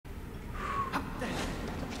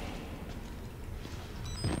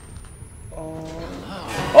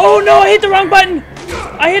Oh. Oh no, I hit the wrong button!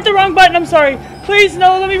 I hit the wrong button, I'm sorry. Please,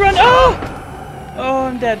 no, let me run. Oh! Oh,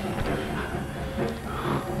 I'm dead.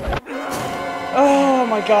 Oh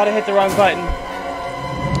my god, I hit the wrong button.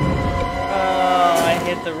 Oh, I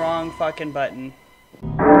hit the wrong fucking button.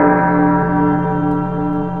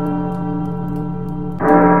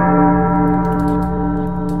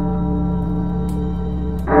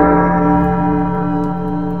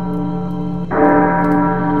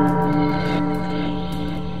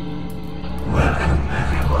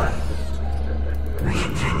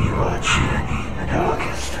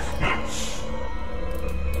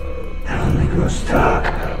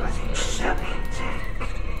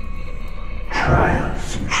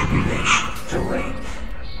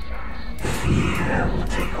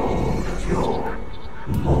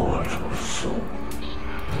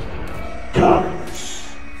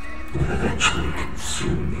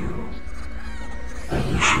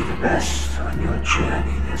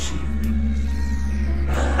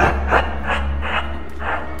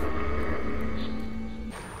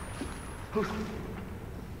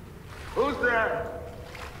 Who's there?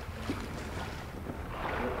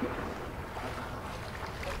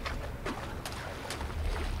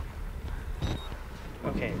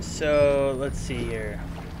 Okay, so let's see here.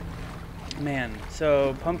 Man,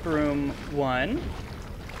 so pump room 1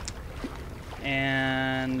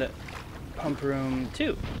 and pump room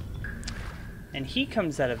 2. And he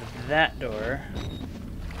comes out of that door.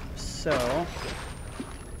 So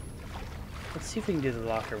let's see if we can do the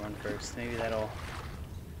locker one first. Maybe that'll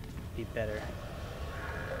be better.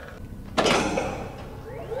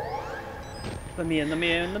 Let me in, let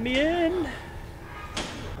me in, let me in!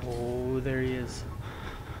 Oh, there he is.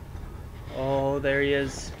 Oh, there he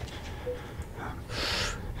is.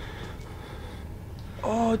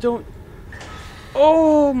 Oh, don't...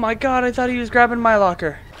 Oh my god, I thought he was grabbing my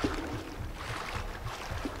locker.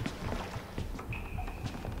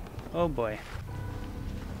 Oh boy.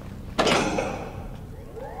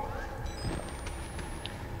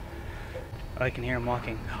 Oh, I can hear him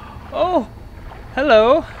walking. Oh!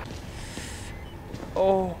 Hello!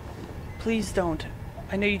 Oh, please don't.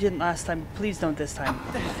 I know you didn't last time. Please don't this time.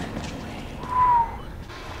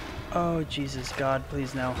 Oh, Jesus, God,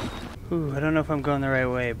 please no. Ooh, I don't know if I'm going the right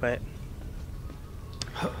way, but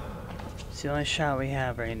it's the only shot we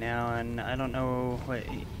have right now, and I don't know what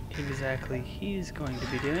exactly he's going to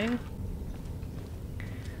be doing.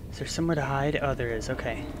 Is there somewhere to hide? Oh, there is.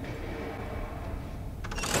 Okay.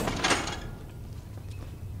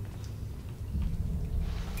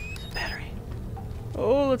 There's a battery.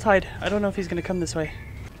 Oh, let's hide. I don't know if he's going to come this way.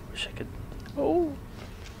 Wish I could. Oh.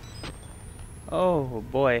 Oh,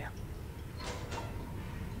 boy.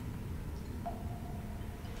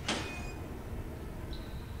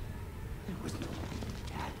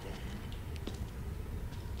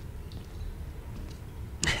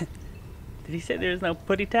 Did he say there's no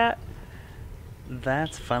putty tat?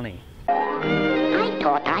 That's funny. I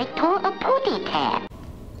thought I tore a putty tat.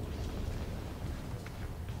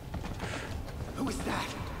 Who is that?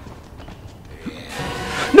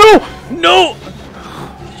 No! No!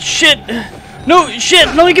 Shit! No,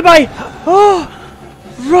 shit! No, goodbye! Oh!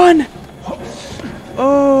 Run!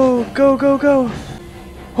 Oh, go, go, go!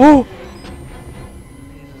 Oh!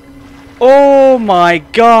 Oh my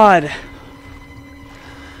god!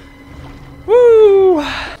 Woo!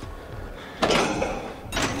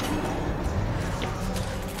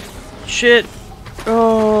 Shit!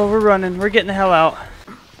 Oh, we're running. We're getting the hell out.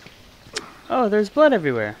 Oh, there's blood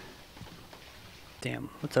everywhere. Damn,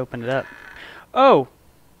 let's open it up. Oh!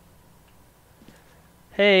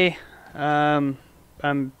 Hey, I'm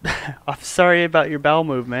I'm sorry about your bowel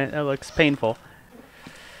movement. That looks painful.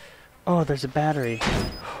 Oh, there's a battery.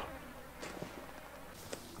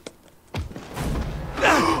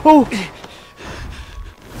 Oh!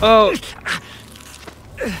 Oh!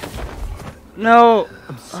 No!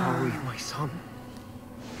 I'm sorry, my son.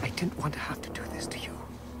 I didn't want to have to do this to you.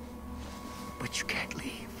 But you can't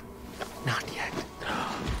leave. Not yet.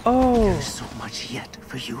 Oh! There's so much yet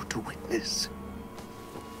for you to witness.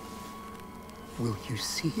 Will you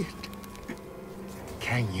see it?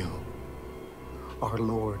 Can you? Our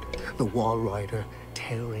Lord, the Wall Rider,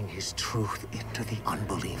 tearing his truth into the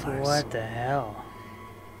unbelievers. What the hell?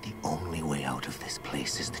 The only way out of this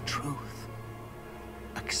place is the truth.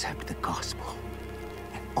 Accept the gospel,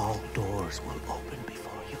 and all doors will open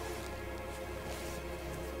before you.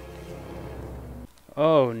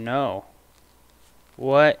 Oh no.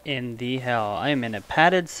 What in the hell? I am in a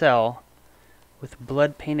padded cell with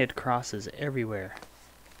blood-painted crosses everywhere.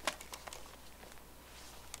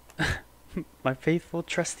 My faithful,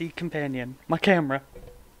 trusty companion. My camera.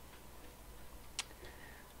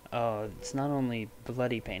 Oh, it's not only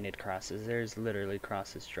bloody painted crosses, there's literally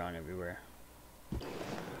crosses drawn everywhere.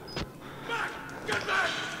 Back! Get back!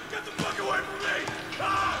 Get the fuck away from me!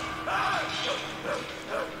 Ah! Ah!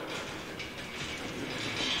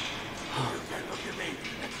 You can't look at me!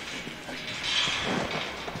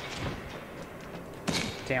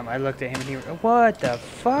 Damn, I looked at him and he... What the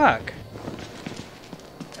fuck?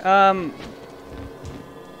 Alright.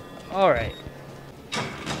 Alright,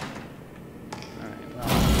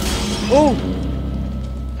 well...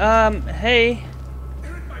 Oh! Hey!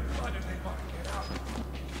 They're in my blood and they want to get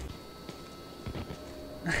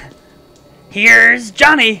out. Here's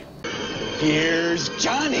Johnny! Here's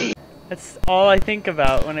Johnny! That's all I think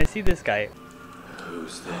about when I see this guy.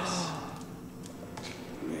 Who's this?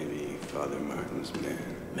 Maybe Father Martin's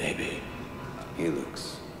man. Maybe. He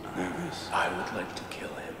looks nervous. I would like to kill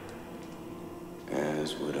him.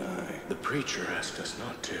 As would I. The preacher asked us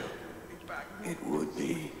not to. It would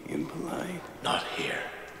be impolite. Not here.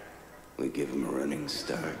 We give him a running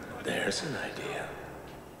start. There's an idea.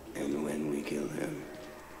 And when we kill him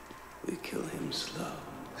slow.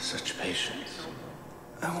 Such patience.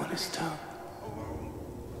 I want his tongue.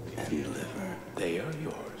 And liver. They are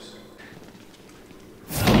yours.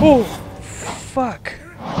 Oh! Fuck!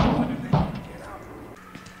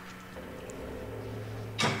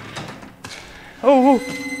 Oh!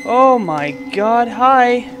 Oh my god,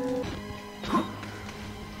 hi!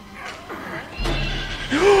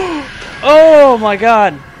 Oh my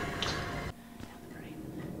god!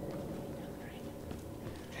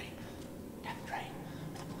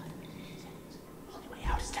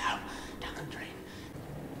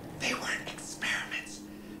 They weren't experiments.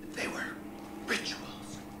 They were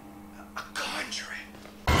rituals. A conjuring.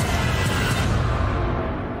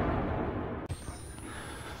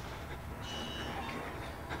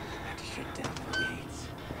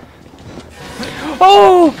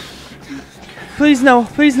 Oh! Please no,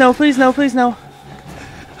 please no, please no, please no.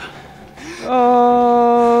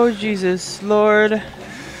 Oh, Jesus, Lord.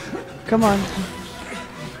 Come on.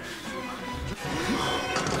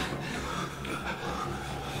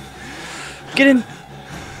 Get in.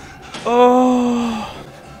 Oh.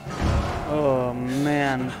 Oh,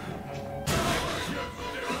 man.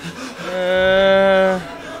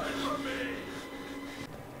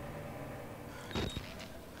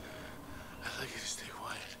 I'd like you to stay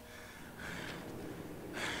quiet.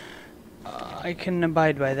 I can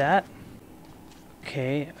abide by that.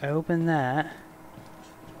 Okay, I open that.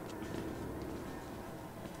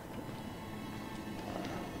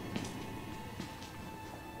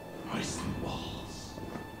 Ice walls.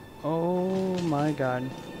 Oh my god.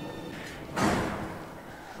 Oh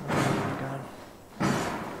my god.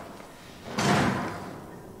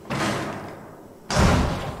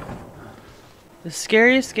 The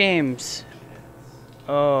scariest games.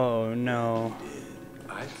 Oh no.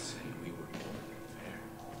 I'd say we were more than fair.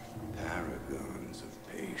 Paragons of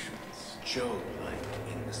patience. Job-like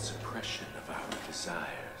in the suppression of our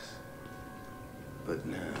desires. But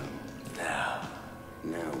now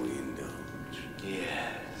we indulge.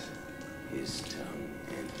 Yes. His tongue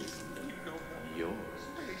and his liver. Yours.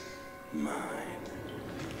 Mine.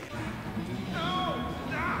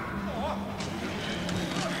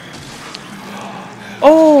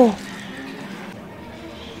 Oh!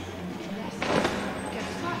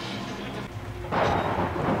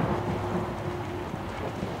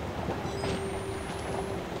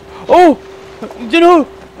 Oh! You know!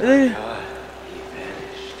 He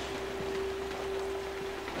vanished.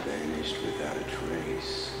 Vanished without a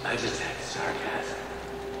trace. I just had sarcasm.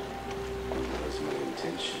 It was my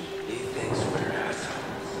intention. He thinks we're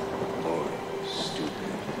assholes. Or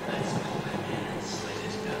stupid. Let's pull him in and slit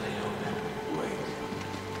his belly open. Wait.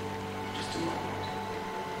 Just a moment.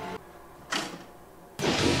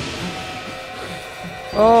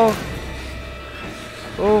 Oh!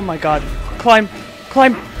 Oh my god. Climb!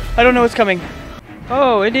 Climb! I don't know what's coming.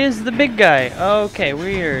 Oh, it is the big guy. Okay,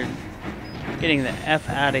 we're getting the F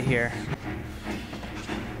out of here.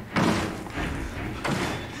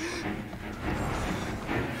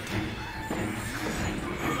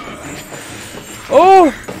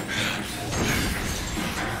 Oh!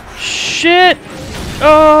 Shit!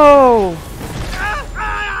 Oh!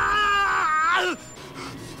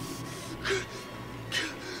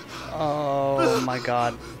 Oh my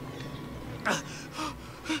god.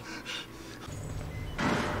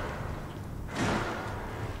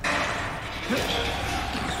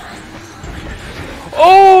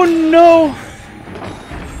 Oh no!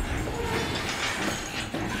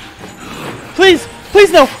 Please!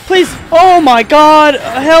 Please no! Please! Oh my god!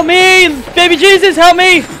 Help me! Baby Jesus, help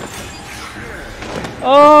me!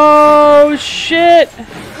 Oh shit!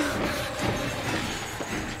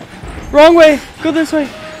 Wrong way. Go this way.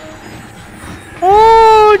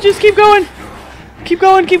 Oh, just keep going. Keep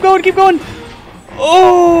going, keep going, keep going.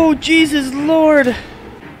 Oh, Jesus Lord.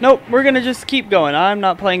 Nope, we're gonna just keep going. I'm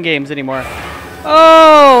not playing games anymore.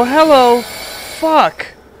 Oh, hello. Fuck.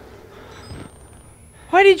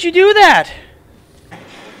 Why did you do that?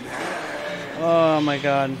 Oh my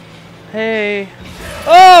god. Hey.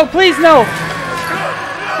 Oh, please no.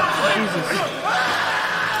 Jesus.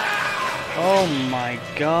 Oh my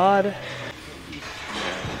god.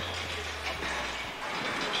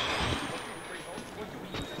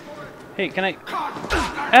 Hey, can I...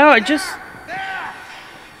 Oh, I just...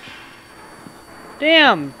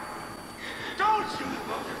 Damn. Don't you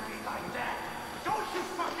look at me like that! Don't you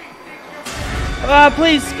fucking think you're...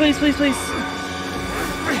 Please, please, please, please.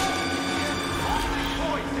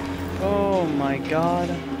 Oh my god.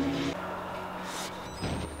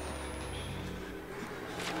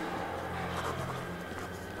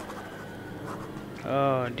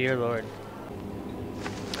 Oh dear Lord.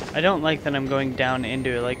 I don't like that I'm going down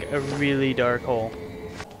into like a really dark hole.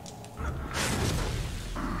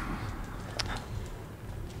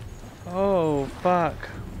 Oh fuck.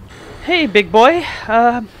 Hey big boy.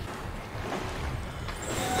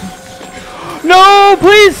 No,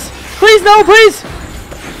 please! Please, no, please!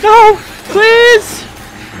 No, please!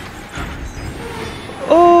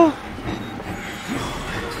 Oh.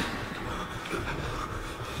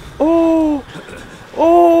 Oh.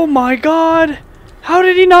 Oh my god. How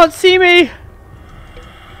did he not see me?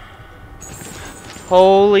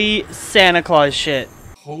 Holy Santa Claus shit.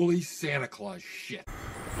 Holy Santa Claus shit.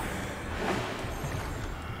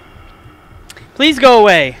 Please go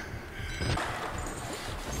away.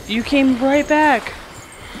 You came right back.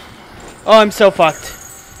 Oh, I'm so fucked.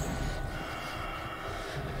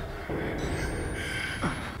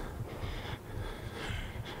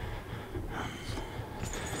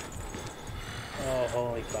 Oh,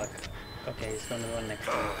 holy fuck. Okay, he's going to the one next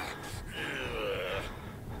to me.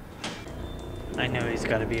 I know he's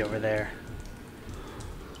got to be over there.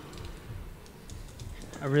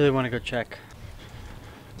 I really want to go check.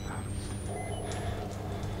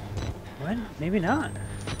 What? Maybe not.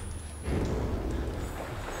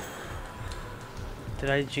 Did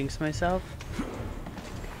I jinx myself?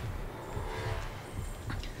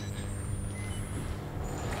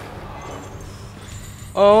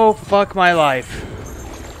 Oh, fuck my life.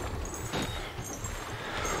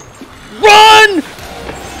 Run!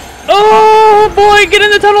 Oh, boy, get in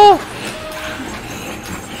the tunnel!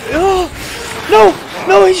 Oh, no,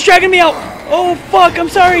 no, he's dragging me out. Oh, fuck, I'm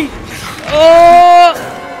sorry. Oh!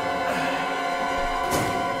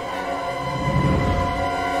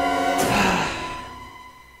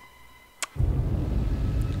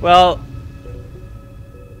 Well,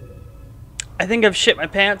 I think I've shit my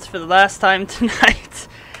pants for the last time tonight.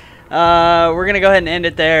 We're gonna go ahead and end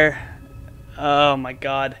it there. Oh my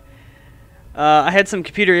god. I had some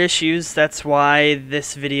computer issues, that's why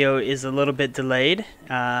this video is a little bit delayed.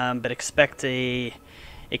 But expect a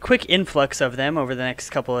quick influx of them over the next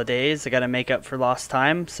couple of days. I gotta make up for lost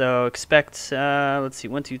time, so expect, let's see,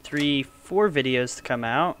 1, 2, 3, 4 videos to come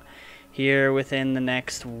out here within the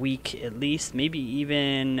next week at least, maybe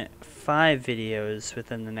even 5 videos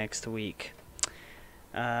within the next week.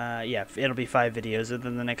 Yeah, it'll be 5 videos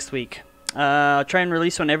within the next week. I'll try and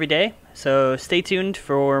release one every day, so stay tuned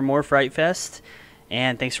for more Fright Fest,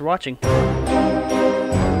 and thanks for watching.